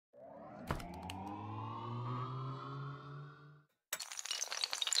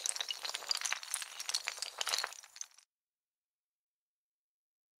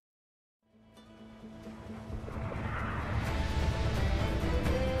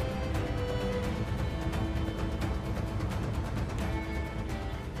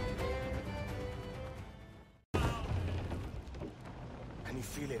you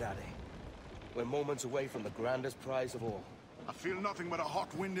feel it, Addy? We're moments away from the grandest prize of all. I feel nothing but a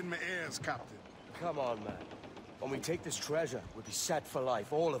hot wind in my ears, Captain. Come on, man. When we take this treasure, we'll be set for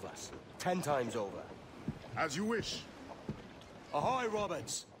life, all of us. 10 times over. As you wish. Ahoy,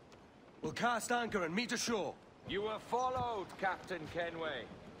 Roberts! We'll cast anchor and meet ashore. You were followed, Captain Kenway.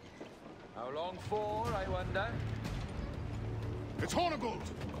 How long for, I wonder? It's Hornigold!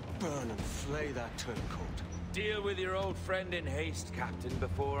 Burn and flay that turncoat. Deal with your old friend in haste, Captain,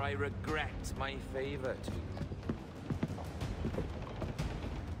 before I regret my favor to you.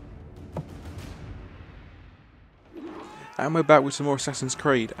 And we're back with some more Assassin's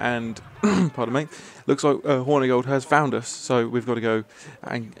Creed, and pardon me, looks like Hornigold has found us, so we've got to go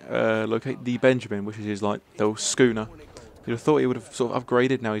and locate the Benjamin, which is his like little schooner. You'd have thought he would have sort of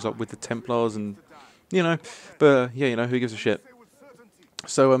upgraded. Now he's like with the Templars, and you know, but yeah, you know, who gives a shit?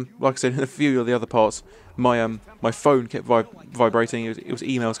 So like I said, in a few of the other parts, my phone kept vibrating. It was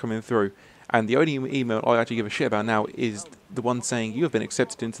emails coming through, and the only email I actually give a shit about now is the one saying you have been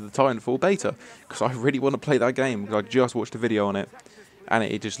accepted into the Titanfall beta, because I really want to play that game, because I just watched a video on it and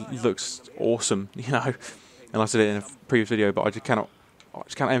it just looks awesome, you know. And I said it in a previous video, but I just cannot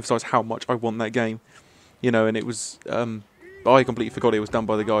emphasize how much I want that game, you know. And it was I completely forgot it was done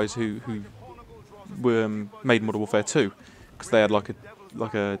by the guys who made Modern Warfare 2, because they had like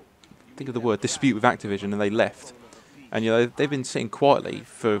a think of the word dispute with Activision, and they left. And you know, they've been sitting quietly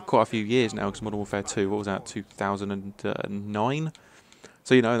for quite a few years now, because Modern Warfare 2, what was that, 2009?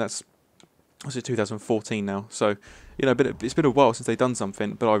 So, you know, that's 2014 now. So, you know, but it's been a while since they've done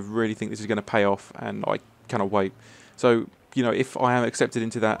something, but I really think this is going to pay off, and I cannot wait. So, you know, if I am accepted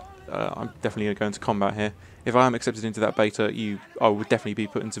into that, I'm definitely going to go into combat here. If I am accepted into that beta, I would definitely be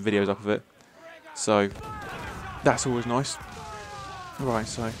putting some videos up of it. So, that's always nice. Right,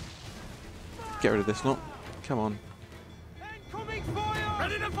 so, get rid of this lot. Come on.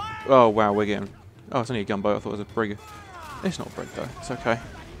 Oh wow, we're getting... Oh, it's only a gunboat. I thought it was a brig. It's not a brig though. It's okay.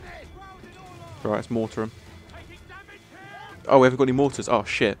 Right, let's mortar them. Oh, we haven't got any mortars. Oh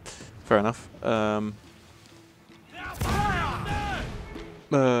shit. Fair enough. Well,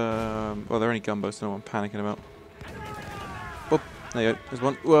 there are any gunboats. So no one panicking about. Boop. There you go. There's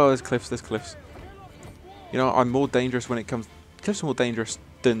one. Well, there's cliffs. There's cliffs. You know, I'm more dangerous when it comes... Cliffs are more dangerous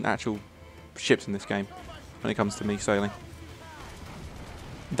than actual ships in this game when it comes to me sailing.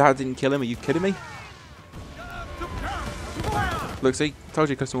 That didn't kill him, are you kidding me? Look, see, told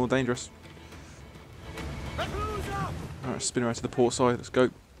you cliffs are more dangerous. Alright, spin around to the port side, let's go.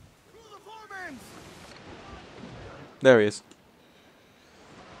 There he is.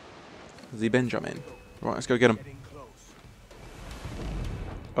 The Benjamin. Right, let's go get him.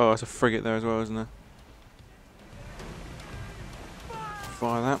 Oh, there's a frigate there as well, isn't there?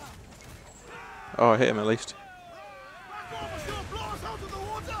 Fire that. Oh, I hit him at least.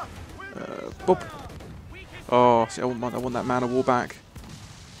 Boop. Oh, see, I want that man of war back.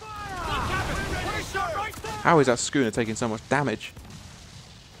 How is that schooner taking so much damage?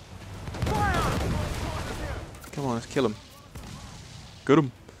 Come on, let's kill him. Got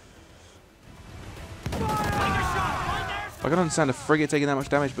him. I can understand a frigate taking that much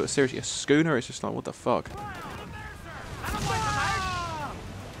damage, but seriously, a schooner, it's just like, what the fuck?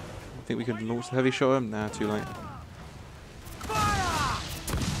 I think we could launch the heavy shot at him? Nah, too late.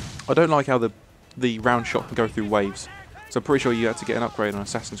 I don't like how the round shot can go through waves. So I'm pretty sure you had to get an upgrade on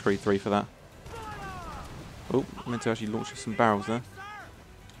Assassin's Creed 3 for that. Oh, I meant to actually launch some barrels there.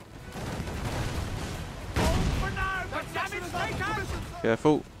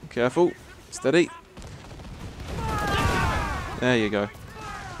 Careful, careful, steady. There you go.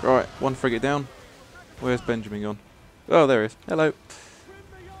 Right, one frigate down. Where's Benjamin gone? Oh, there he is. Hello.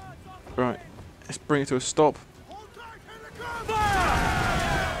 Right, let's bring it to a stop.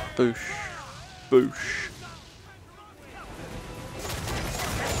 Boosh. Boosh.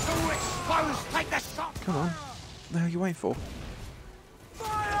 Come on. What the hell are you waiting for?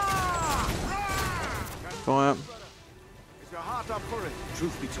 Fire. Is your heart up for it?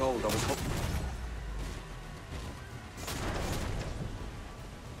 Truth be told, I was hoping...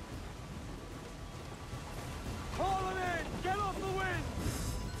 Haul it in! Get off the wind!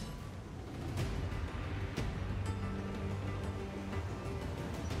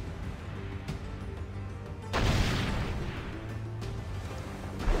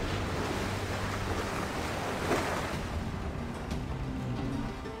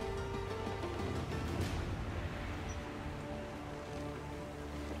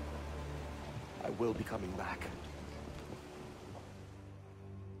 I will be coming back.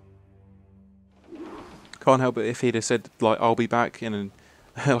 Can't help it if he'd have said, like, I'll be back in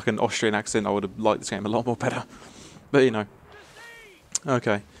like an Austrian accent, I would have liked this game a lot more better. But, you know.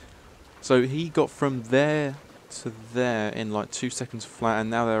 Okay. So he got from there to there in like 2 seconds flat, and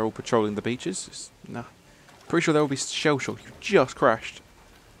now they're all patrolling the beaches. Nah. Pretty sure they'll be shell shocked. You've just crashed.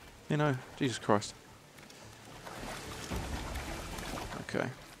 You know, Jesus Christ. Okay.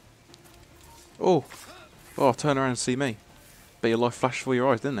 Oh. Oh, turn around and see me. Bet your life flashed before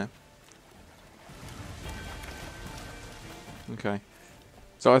your eyes, didn't it? Okay.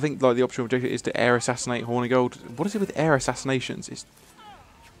 So I think like the optional objective is to air assassinate Hornigold. What is it with air assassinations? It's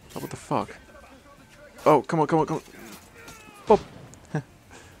oh, what the fuck? Oh, come on, come on, come on. Bob.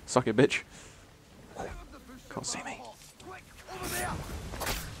 Suck it, bitch. Can't see me.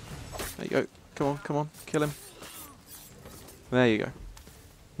 There you go. Come on, come on. Kill him. There you go.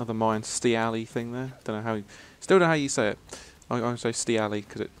 Another Mayan Stiali thing there. Don't know how you... Still don't know how you say it. I'm going to say Stiali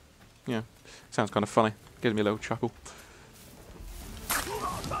because it, you know, sounds kind of funny. Gives me a little chuckle.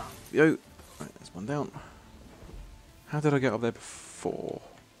 Yo. Right, there's one down. How did I get up there before?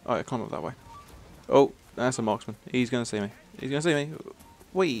 Oh, I climbed up that way. Oh, that's a marksman. He's going to see me. He's going to see me.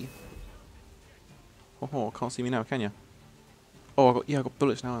 Wee. Oh, can't see me now, can you? Oh, I got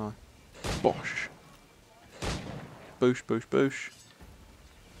bullets now, haven't I? Bosh. Boosh, boosh, boosh.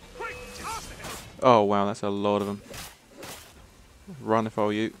 Oh, wow, that's a lot of them. Run if I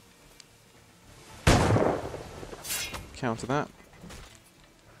were you. Counter that.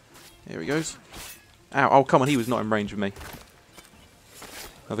 Here he goes. Ow, oh, come on, he was not in range of me.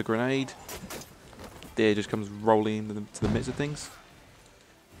 Another grenade. Deer just comes rolling into the midst of things.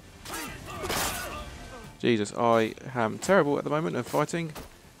 Jesus, I am terrible at the moment of fighting.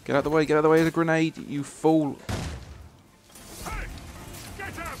 Get out of the way, get out of the way of the grenade, you fool. Hey!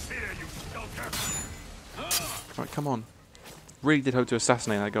 Get out here, you skulker! Right, come on. Really did hope to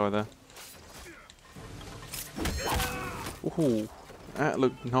assassinate that guy there. Ooh, that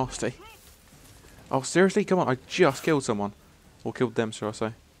looked nasty. Oh, seriously? Come on, I just killed someone. Or killed them, shall I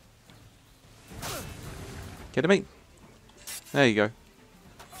say. Kidding me? There you go.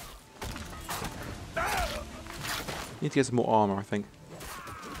 Need to get some more armour, I think.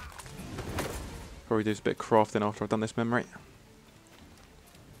 Probably do a bit of crafting after I've done this memory.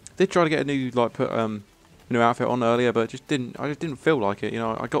 Did try to get a new, like, put new outfit on earlier, but just didn't. I just didn't feel like it. You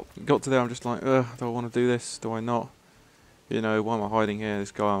know, I got to there. I'm just like, ugh, do I want to do this? Do I not? You know, why am I hiding here?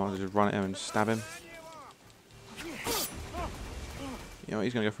 This guy, I might just run at him and stab him. You know,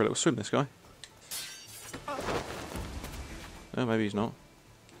 he's gonna go for a little swim. This guy. Oh, maybe he's not.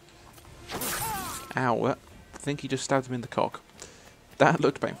 Ow! I think he just stabbed him in the cock. That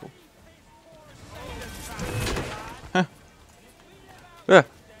looked painful. Huh? Yeah.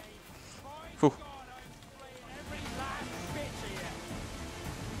 Phew.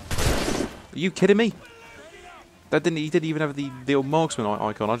 Are you kidding me? That didn't. He didn't even have the old marksman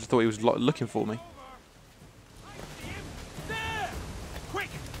icon. I just thought he was like looking for me.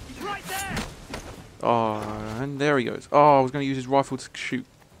 Oh, and there he goes. Oh, I was going to use his rifle to shoot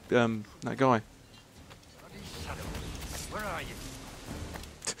that guy. Where are you?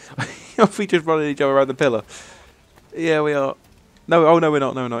 We just running each other around the pillar. Yeah, we are. No, oh no, we're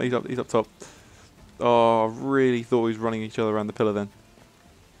not. No, we're not. He's up top. Oh, I really thought we was running each other around the pillar then.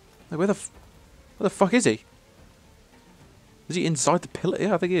 No, where the fuck is he? Is he inside the pillar?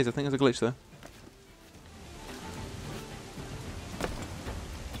 Yeah, I think he is. I think there's a glitch there.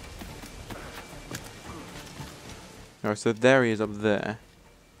 Alright, so there he is up there.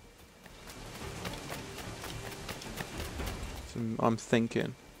 So I'm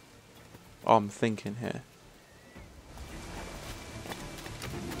thinking here.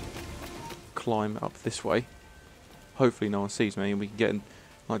 Climb up this way. Hopefully no one sees me and we can get in.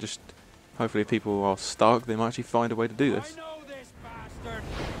 I just hopefully if people are stuck, they might actually find a way to do this. I know this bastard,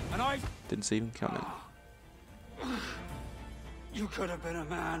 and I Didn't see him coming. You could have been a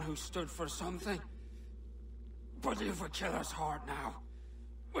man who stood for something. But you've a killer's heart now.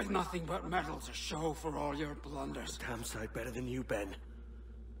 With nothing but metal to show for all your blunders. Damn sight better than you, Ben.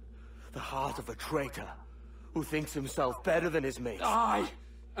 The heart of a traitor who thinks himself better than his mates. Die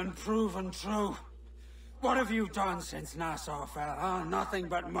and proven true. What have you done since Nassau fell, huh? Nothing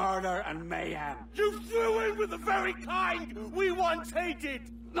but murder and mayhem. You threw in with the very kind we once hated!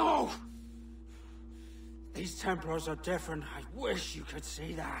 No! These Templars are different. I wish you could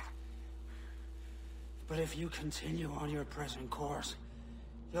see that. But if you continue on your present course,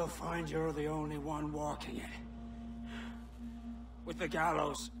 you'll find you're the only one walking it. With the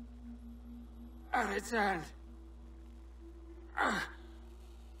gallows at its end.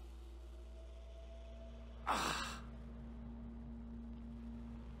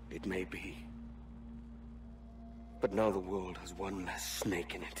 It may be. But now the world has one less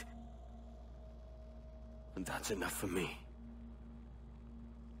snake in it. And that's enough for me.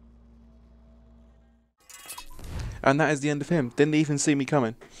 And that is the end of him. Didn't even see me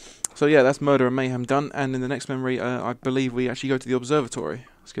coming. So yeah, that's Murder and Mayhem done. And in the next memory, I believe we actually go to the observatory.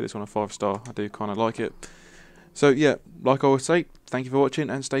 Let's give this one a 5-star. I do kind of like it. So yeah, like I always say, thank you for watching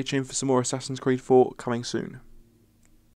and stay tuned for some more Assassin's Creed 4 coming soon.